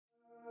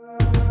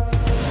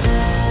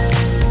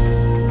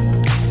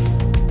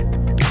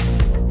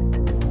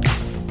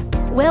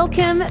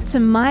Welcome to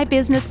My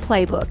Business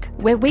Playbook,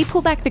 where we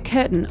pull back the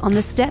curtain on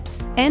the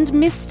steps and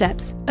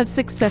missteps of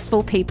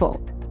successful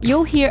people.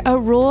 You'll hear a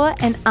raw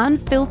and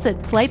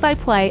unfiltered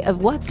play-by-play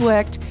of what's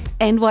worked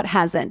and what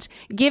hasn't,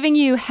 giving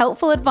you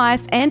helpful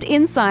advice and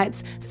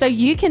insights so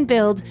you can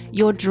build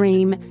your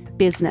dream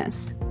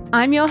business.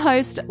 I'm your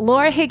host,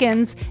 Laura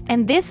Higgins,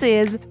 and this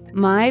is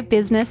My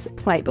Business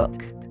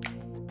Playbook.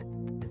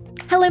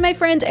 Hello, my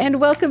friend, and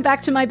welcome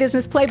back to My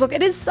Business Playbook.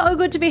 It is so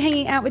good to be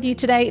hanging out with you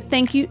today.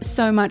 Thank you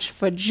so much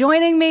for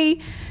joining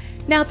me.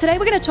 Now, today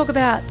we're going to talk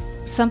about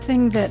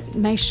something that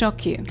may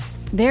shock you.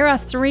 There are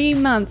 3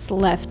 months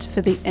left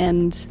for the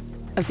end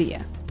of the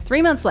year.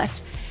 3 months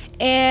left.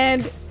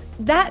 And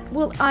that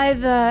will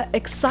either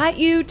excite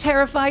you,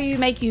 terrify you,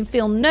 make you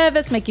feel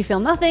nervous, make you feel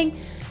nothing.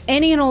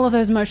 Any and all of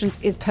those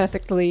emotions is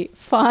perfectly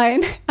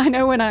fine. I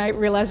know when I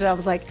realized it, I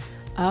was like,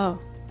 oh,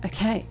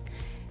 okay.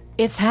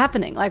 It's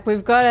happening. Like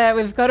we've got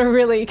to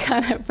really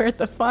we're at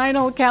the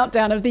final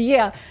countdown of the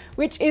year,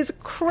 which is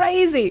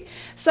crazy.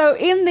 So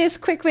in this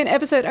quick win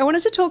episode, I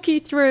wanted to talk you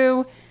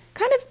through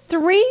kind of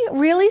 3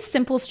 really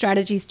simple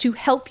strategies to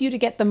help you to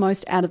get the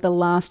most out of the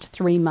last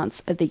 3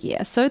 months of the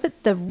year so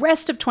that the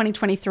rest of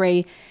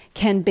 2023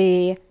 can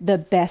be the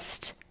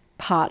best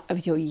part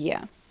of your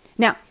year.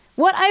 Now,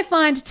 what I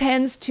find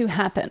tends to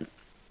happen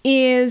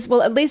is,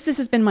 well, at least this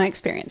has been my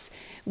experience.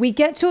 We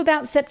get to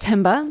about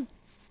September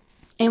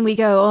and we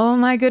go, oh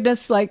my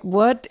goodness, like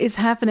what is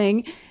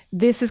happening?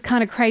 This is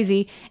kind of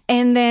crazy.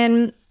 And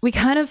then we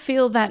kind of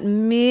feel that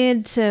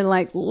mid to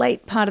like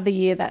late part of the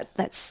year,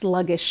 that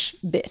sluggish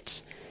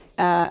bit.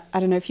 I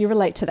don't know if you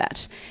relate to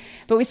that.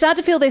 But we start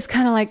to feel this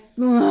kind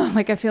of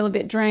like I feel a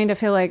bit drained. I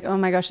feel like, oh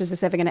my gosh, is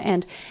this ever going to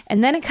end?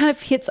 And then it kind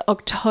of hits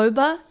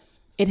October,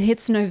 it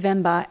hits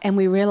November, and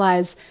we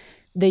realize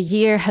the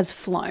year has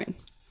flown.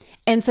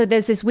 And so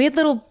there's this weird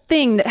little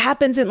thing that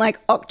happens in like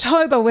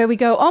October where we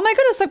go, oh my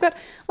goodness,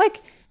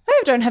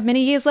 I don't have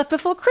many years left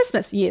before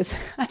Christmas.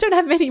 I don't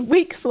have many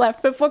weeks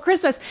left before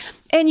Christmas.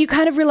 And you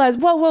kind of realize,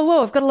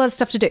 whoa, I've got a lot of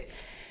stuff to do.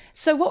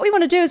 So what we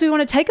want to do is we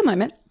want to take a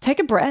moment, take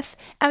a breath,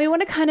 and we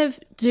want to kind of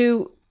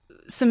do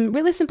some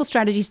really simple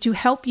strategies to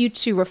help you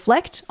to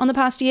reflect on the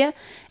past year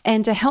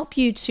and to help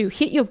you to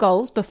hit your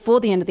goals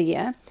before the end of the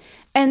year.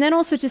 And then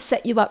also to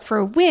set you up for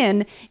a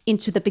win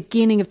into the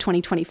beginning of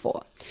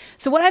 2024.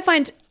 So what I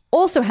find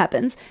also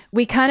happens,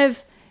 we kind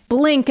of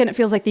blink and it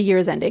feels like the year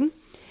is ending.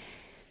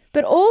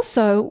 But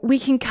also we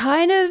can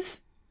kind of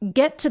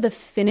get to the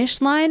finish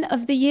line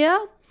of the year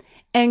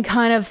and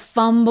kind of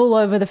fumble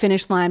over the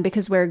finish line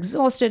because we're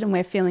exhausted and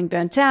we're feeling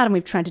burnt out and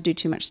we've tried to do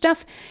too much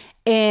stuff.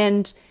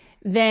 And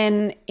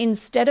then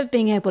instead of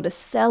being able to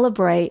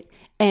celebrate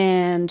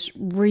and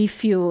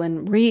refuel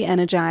and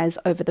re-energize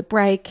over the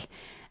break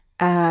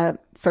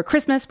for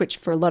Christmas, which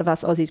for a lot of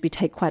us Aussies, we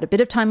take quite a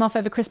bit of time off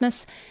over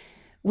Christmas,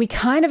 we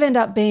kind of end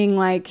up being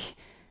like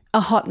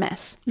a hot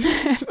mess.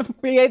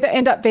 We either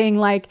end up being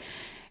like,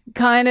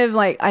 kind of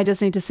like, I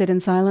just need to sit in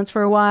silence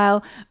for a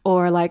while,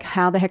 or like,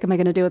 how the heck am I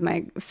going to deal with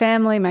my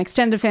family, my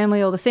extended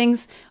family, all the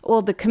things,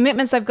 all the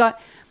commitments I've got.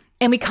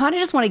 And we kind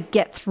of just want to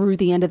get through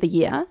the end of the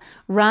year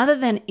rather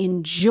than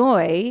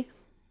enjoy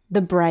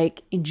the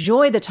break,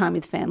 enjoy the time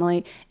with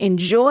family,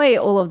 enjoy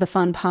all of the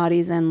fun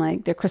parties and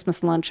like their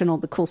Christmas lunch and all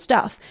the cool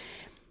stuff.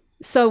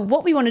 So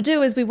what we want to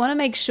do is we want to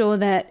make sure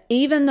that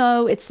even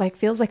though it's like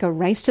feels like a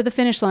race to the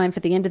finish line for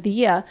the end of the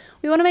year,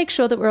 we want to make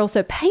sure that we're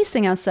also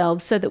pacing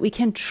ourselves so that we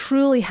can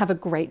truly have a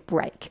great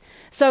break.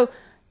 So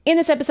in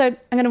this episode,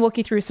 I'm going to walk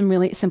you through some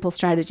really simple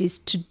strategies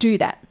to do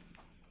that.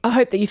 I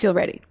hope that you feel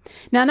ready.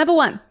 Now, number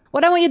 1,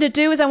 what I want you to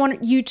do is I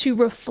want you to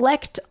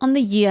reflect on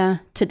the year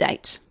to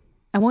date.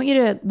 I want you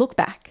to look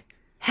back.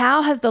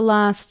 How have the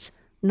last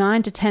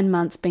 9 to 10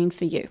 months been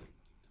for you?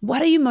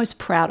 What are you most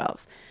proud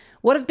of?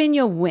 What have been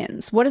your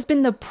wins? What has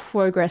been the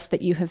progress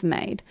that you have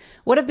made?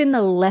 What have been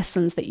the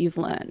lessons that you've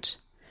learned?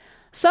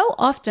 So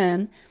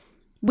often,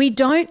 we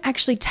don't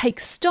actually take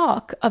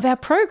stock of our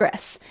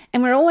progress.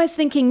 And we're always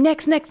thinking,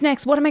 next.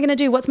 What am I going to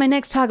do? What's my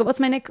next target? What's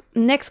my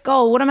next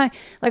goal?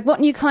 What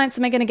new clients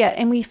am I going to get?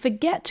 And we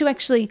forget to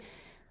actually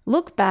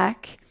look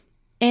back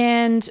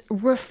and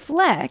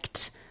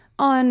reflect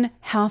on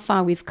how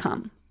far we've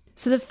come.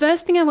 So the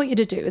first thing I want you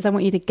to do is I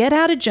want you to get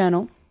out a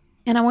journal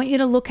and I want you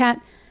to look at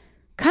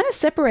kind of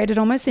separate it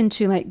almost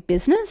into like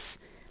business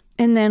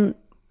and then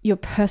your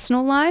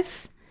personal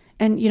life.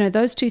 And, you know,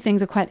 those two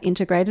things are quite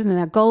integrated. And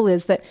our goal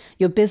is that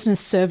your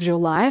business serves your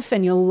life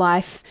and your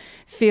life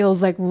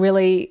feels like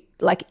really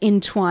like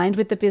entwined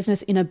with the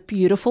business in a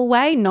beautiful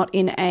way, not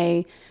in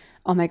a,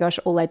 oh my gosh,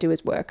 all I do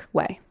is work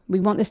way.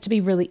 We want this to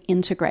be really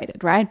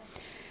integrated, right?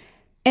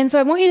 And so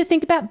I want you to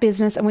think about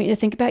business. I want you to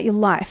think about your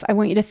life. I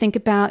want you to think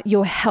about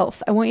your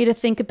health. I want you to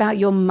think about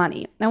your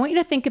money. I want you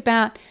to think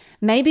about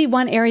maybe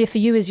one area for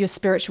you is your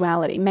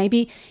spirituality.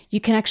 Maybe you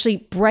can actually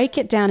break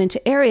it down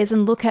into areas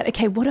and look at,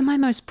 okay, what am I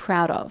most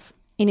proud of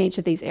in each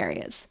of these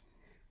areas?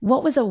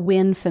 What was a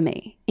win for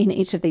me in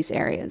each of these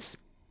areas?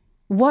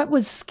 What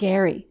was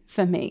scary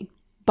for me,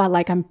 but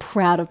like I'm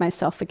proud of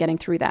myself for getting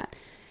through that?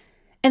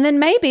 And then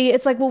maybe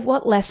it's like, well,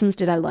 what lessons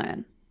did I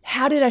learn?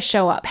 How did I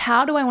show up?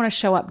 How do I want to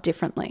show up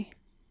differently?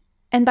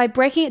 And by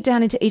breaking it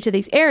down into each of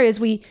these areas,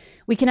 we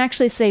can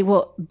actually say,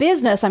 well,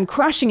 business, I'm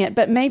crushing it,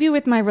 but maybe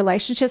with my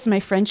relationships and my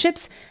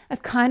friendships,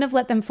 I've kind of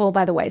let them fall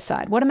by the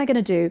wayside. What am I going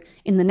to do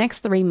in the next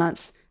 3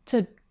 months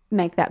to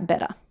make that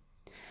better?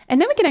 And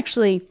then we can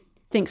actually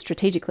think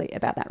strategically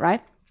about that,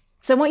 right?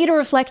 So I want you to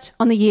reflect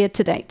on the year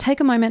to date. Take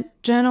a moment,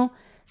 journal,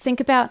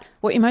 think about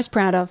what you're most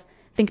proud of,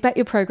 think about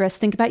your progress,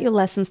 think about your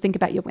lessons, think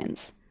about your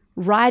wins.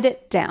 Write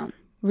it down.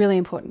 Really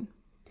important.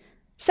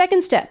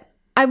 Second step,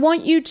 I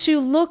want you to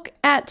look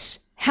at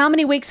how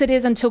many weeks it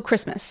is until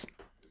Christmas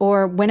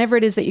or whenever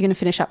it is that you're going to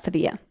finish up for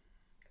the year.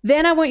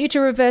 Then I want you to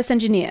reverse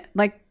engineer.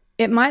 Like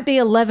it might be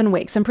 11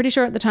 weeks. I'm pretty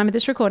sure at the time of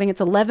this recording, it's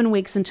 11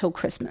 weeks until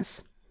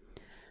Christmas.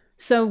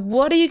 So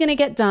what are you going to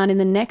get done in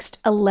the next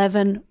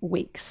 11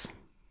 weeks?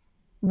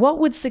 What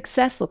would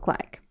success look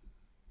like?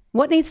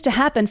 What needs to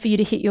happen for you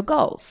to hit your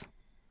goals?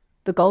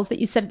 The goals that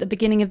you set at the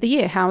beginning of the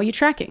year, how are you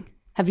tracking?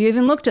 Have you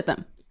even looked at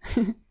them?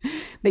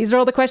 These are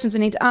all the questions we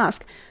need to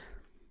ask.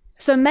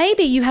 So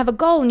maybe you have a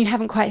goal and you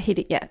haven't quite hit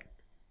it yet.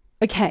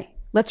 Okay,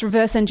 let's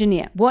reverse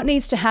engineer. What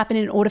needs to happen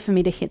in order for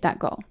me to hit that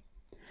goal?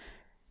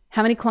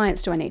 How many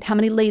clients do I need? How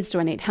many leads do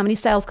I need? How many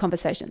sales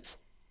conversations?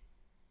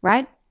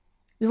 Right?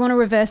 We want to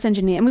reverse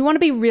engineer and we want to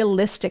be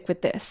realistic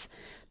with this.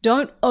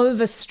 Don't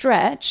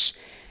overstretch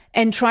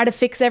and try to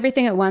fix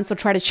everything at once or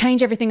try to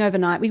change everything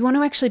overnight. We want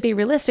to actually be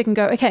realistic and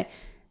go, okay,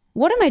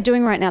 what am I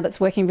doing right now that's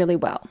working really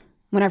well?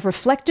 When I've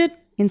reflected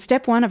in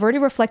step 1, I've already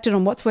reflected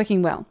on what's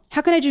working well.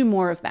 How can I do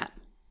more of that?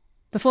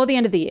 Before the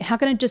end of the year, how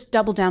can I just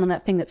double down on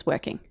that thing that's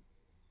working?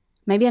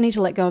 Maybe I need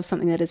to let go of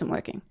something that isn't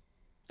working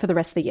for the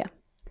rest of the year.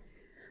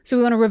 So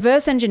we want to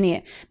reverse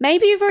engineer.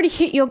 Maybe you've already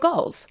hit your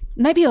goals.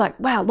 Maybe you're like,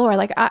 wow, Laura,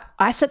 like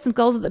I set some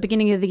goals at the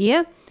beginning of the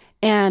year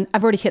and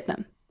I've already hit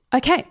them.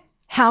 Okay,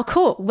 how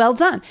cool. Well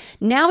done.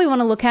 Now we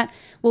want to look at,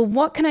 well,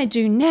 what can I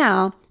do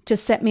now to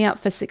set me up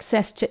for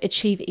success to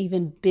achieve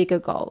even bigger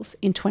goals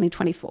in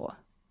 2024?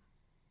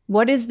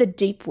 What is the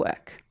deep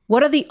work?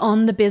 What are the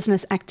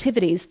on-the-business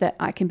activities that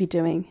I can be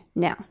doing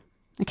now?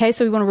 Okay,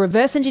 so we want to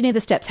reverse engineer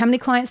the steps. How many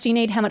clients do you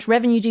need? How much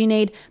revenue do you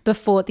need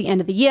before the end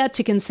of the year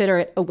to consider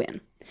it a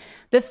win?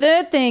 The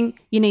third thing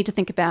you need to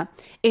think about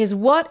is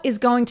what is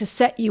going to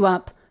set you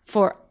up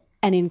for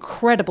an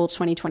incredible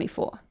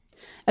 2024.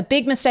 A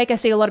big mistake I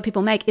see a lot of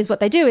people make is what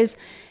they do is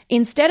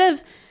instead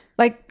of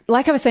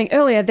like I was saying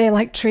earlier, they're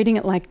like treating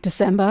it like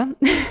December.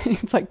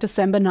 It's like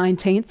December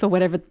 19th or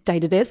whatever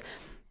date it is.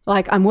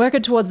 Like I'm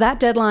working towards that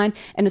deadline.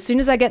 And as soon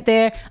as I get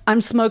there,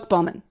 I'm smoke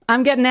bombing.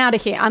 I'm getting out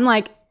of here. I'm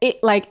like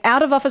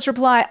out of office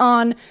reply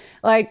on,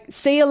 like,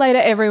 see you later,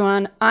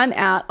 everyone. I'm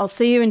out. I'll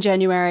see you in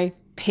January.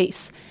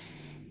 Peace.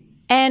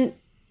 And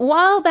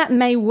while that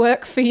may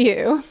work for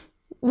you,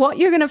 what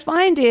you're going to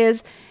find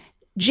is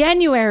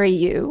January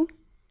you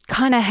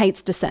kind of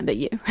hates December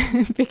you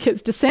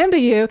because December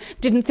you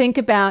didn't think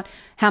about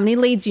how many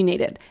leads you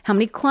needed, how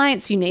many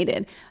clients you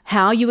needed,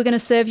 how you were going to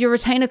serve your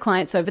retainer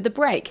clients over the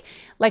break.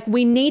 Like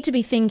we need to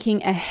be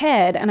thinking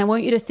ahead, and I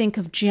want you to think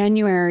of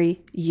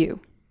January you.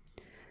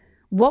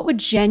 What would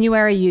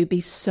January you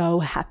be so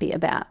happy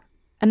about?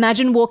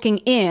 Imagine walking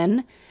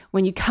in.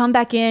 When you come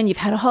back in, you've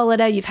had a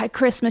holiday, you've had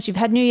Christmas, you've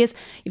had New Year's,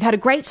 you've had a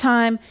great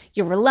time,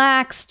 you're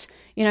relaxed.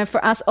 You know,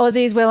 for us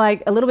Aussies, we're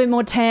like a little bit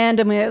more tanned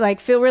and we like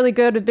feel really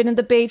good. We've been at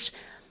the beach.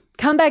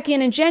 Come back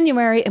in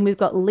January and we've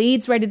got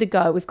leads ready to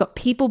go. We've got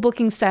people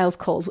booking sales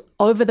calls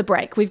over the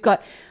break. We've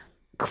got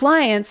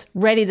clients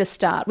ready to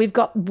start. We've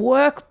got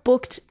work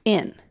booked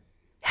in.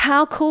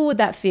 How cool would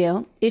that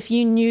feel if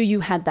you knew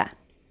you had that?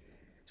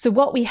 So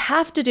what we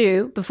have to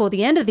do before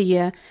the end of the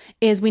year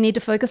is we need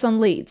to focus on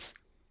leads.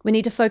 We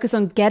need to focus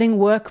on getting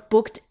work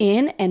booked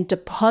in and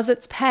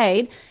deposits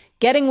paid,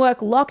 getting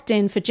work locked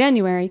in for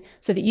January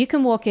so that you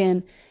can walk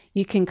in,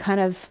 you can kind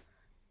of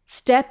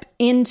step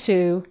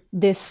into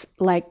this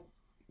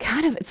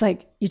it's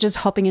like you're just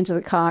hopping into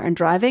the car and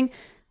driving.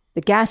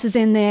 The gas is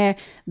in there,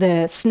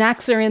 the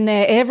snacks are in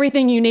there,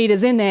 everything you need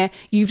is in there.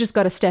 You've just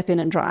got to step in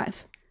and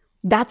drive.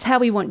 That's how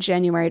we want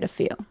January to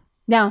feel.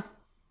 Now,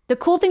 the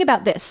cool thing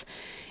about this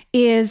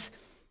is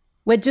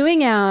we're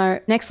doing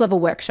our next level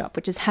workshop,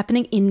 which is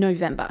happening in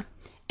November.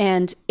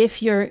 And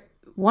if you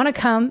want to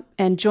come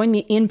and join me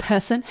in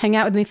person, hang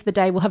out with me for the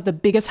day, we'll have the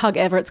biggest hug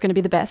ever. It's going to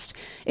be the best.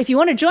 If you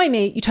want to join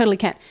me, you totally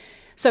can.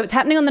 So it's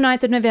happening on the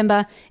 9th of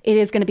November. It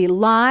is going to be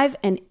live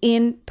and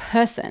in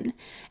person.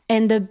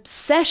 And the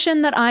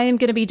session that I am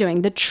going to be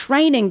doing, the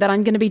training that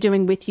I'm going to be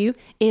doing with you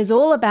is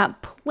all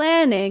about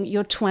planning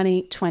your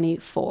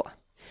 2024.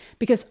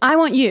 Because I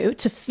want you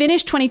to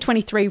finish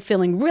 2023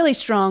 feeling really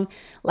strong,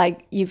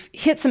 like you've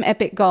hit some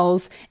epic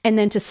goals, and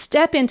then to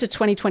step into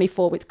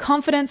 2024 with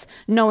confidence,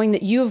 knowing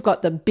that you have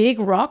got the big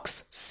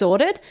rocks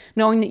sorted,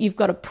 knowing that you've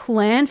got a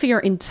plan for your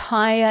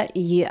entire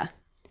year.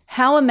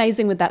 How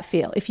amazing would that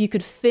feel if you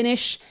could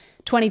finish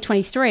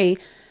 2023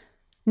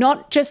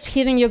 not just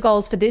hitting your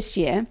goals for this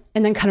year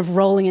and then kind of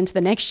rolling into the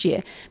next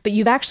year, but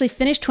you've actually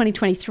finished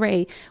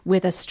 2023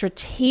 with a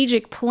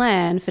strategic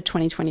plan for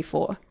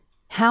 2024.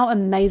 How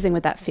amazing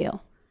would that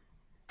feel?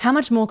 How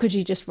much more could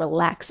you just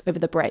relax over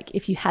the break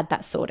if you had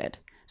that sorted?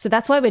 So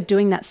that's why we're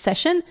doing that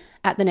session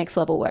at the Next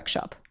Level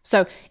workshop.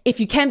 So if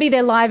you can be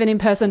there live and in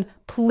person,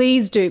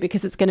 please do,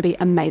 because it's going to be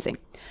amazing.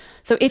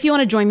 So if you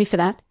want to join me for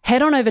that,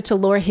 head on over to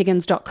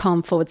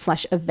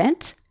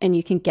laurahiggins.com/event and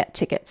you can get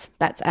tickets.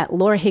 That's at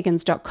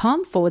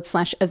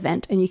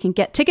laurahiggins.com/event and you can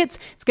get tickets.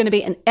 It's going to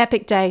be an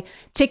epic day.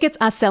 Tickets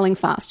are selling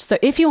fast. So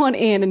if you want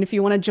in and if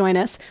you want to join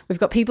us, we've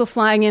got people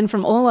flying in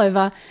from all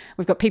over.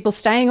 We've got people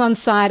staying on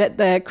site at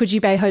the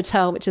Coogee Bay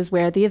Hotel, which is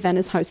where the event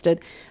is hosted.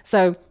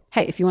 So,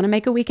 hey, if you want to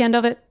make a weekend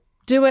of it,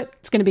 do it.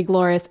 It's going to be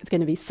glorious. It's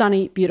going to be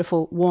sunny,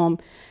 beautiful, warm.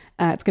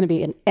 It's going to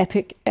be an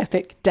epic,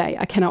 epic day.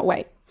 I cannot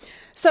wait.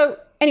 So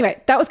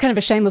anyway, that was kind of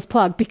a shameless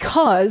plug,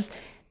 because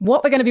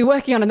what we're going to be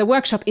working on in the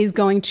workshop is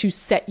going to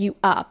set you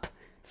up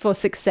for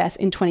success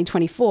in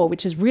 2024,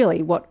 which is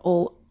really what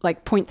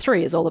point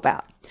 3 is all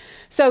about.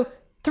 So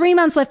 3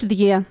 months left of the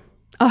year.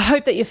 I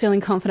hope that you're feeling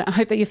confident. I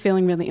hope that you're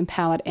feeling really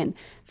empowered and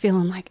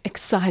feeling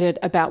excited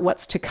about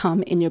what's to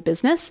come in your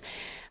business.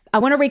 I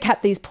want to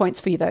recap these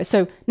points for you though.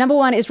 So number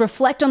 1 is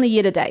reflect on the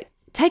year to date.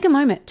 Take a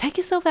moment, take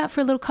yourself out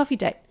for a little coffee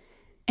date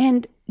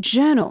and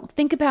journal.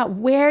 Think about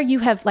where you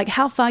have,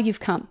 how far you've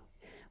come.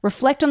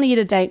 Reflect on the year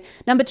to date.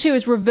 Number 2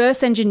 is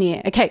reverse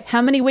engineer. Okay,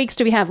 how many weeks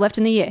do we have left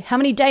in the year? How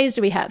many days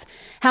do we have?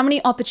 How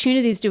many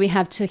opportunities do we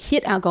have to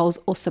hit our goals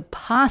or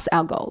surpass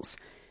our goals?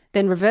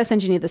 Then reverse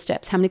engineer the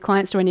steps. How many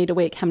clients do I need a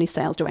week? How many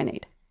sales do I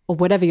need? Or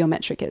whatever your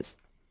metric is.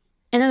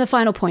 And then the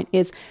final point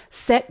is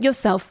set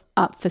yourself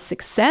up for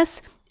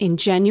success in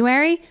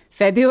January,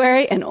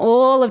 February, and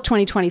all of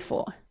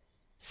 2024.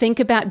 Think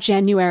about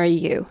January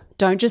you.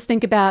 Don't just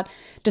think about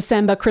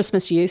December,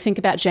 Christmas you. Think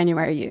about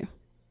January you.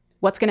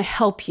 What's going to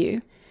help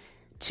you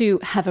to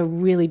have a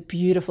really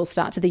beautiful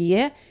start to the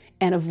year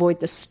and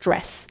avoid the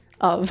stress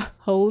of,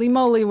 holy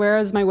moly, where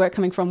is my work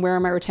coming from? Where are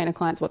my retainer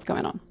clients? What's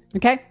going on?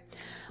 Okay?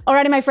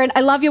 Alrighty, my friend,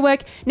 I love your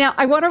work. Now,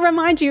 I want to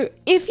remind you,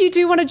 if you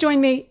do want to join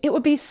me, it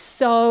would be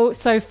so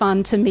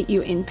fun to meet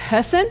you in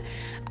person.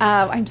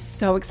 I'm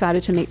so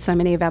excited to meet so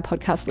many of our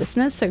podcast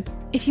listeners. So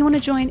if you want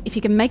to join, if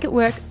you can make it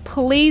work,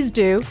 please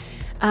do.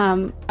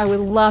 I would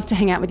love to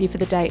hang out with you for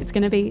the day. It's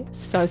going to be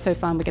so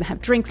fun. We're going to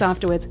have drinks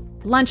afterwards.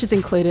 Lunch is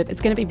included. It's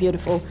going to be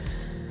beautiful.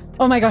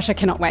 Oh my gosh, I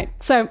cannot wait.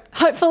 So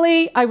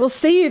hopefully I will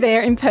see you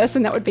there in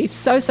person. That would be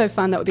so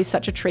fun. That would be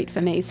such a treat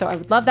for me. So I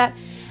would love that.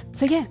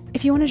 So yeah,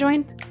 if you want to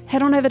join,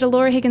 head on over to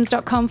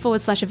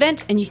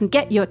laurahiggins.com/event and you can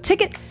get your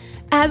ticket.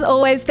 As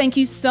always, thank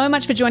you so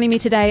much for joining me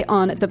today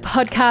on the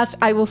podcast.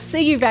 I will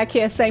see you back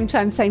here, same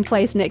time, same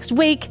place next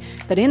week.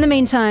 But in the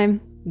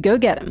meantime, go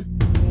get 'em.